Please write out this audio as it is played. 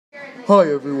Hi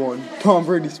everyone, Tom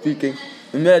Brady speaking.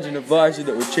 Imagine a visor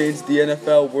that would change the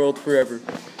NFL world forever.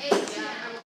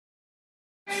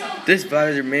 This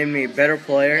visor made me a better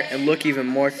player and look even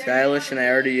more stylish than I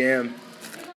already am.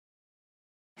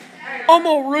 I'm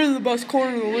already the best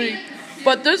corner in the league,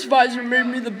 but this visor made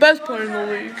me the best player in the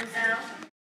league.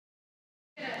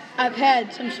 I've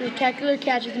had some spectacular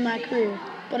catches in my career,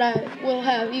 but I will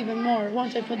have even more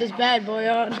once I put this bad boy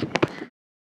on.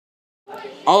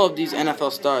 All of these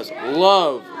NFL stars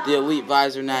love the Elite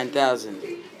Visor 9000.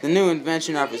 The new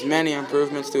invention offers many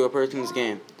improvements to a person's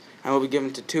game and will be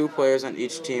given to 2 players on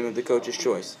each team of the coach's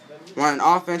choice, one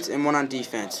on offense and one on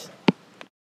defense.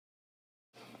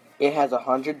 It has a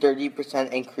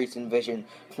 130% increase in vision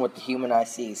from what the human eye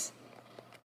sees.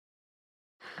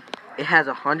 It has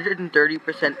a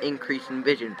 130% increase in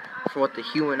vision from what the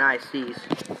human eye sees.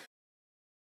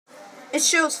 It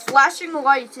shows flashing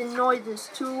lights and noises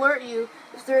to alert you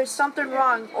if there is something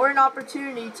wrong or an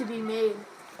opportunity to be made.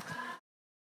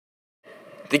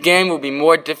 The game will be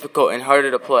more difficult and harder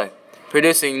to play,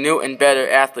 producing new and better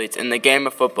athletes in the game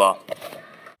of football.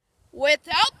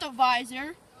 Without the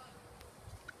visor,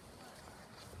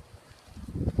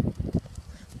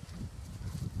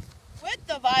 with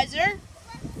the visor,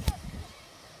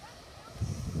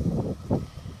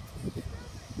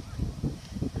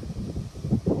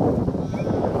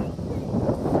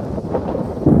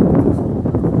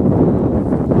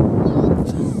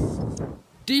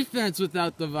 Defense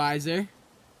without the visor.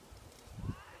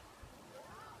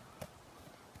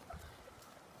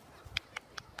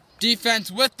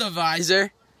 Defense with the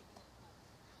visor.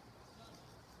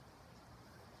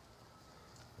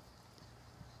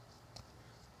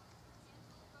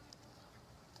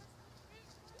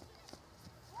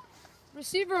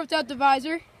 Receiver without the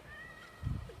visor.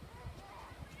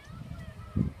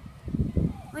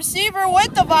 receiver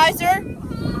with the visor,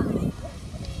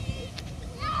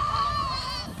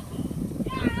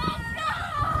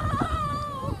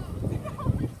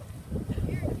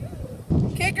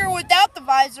 kicker without the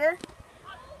visor,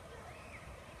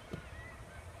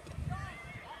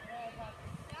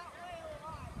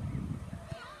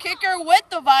 kicker with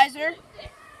the visor,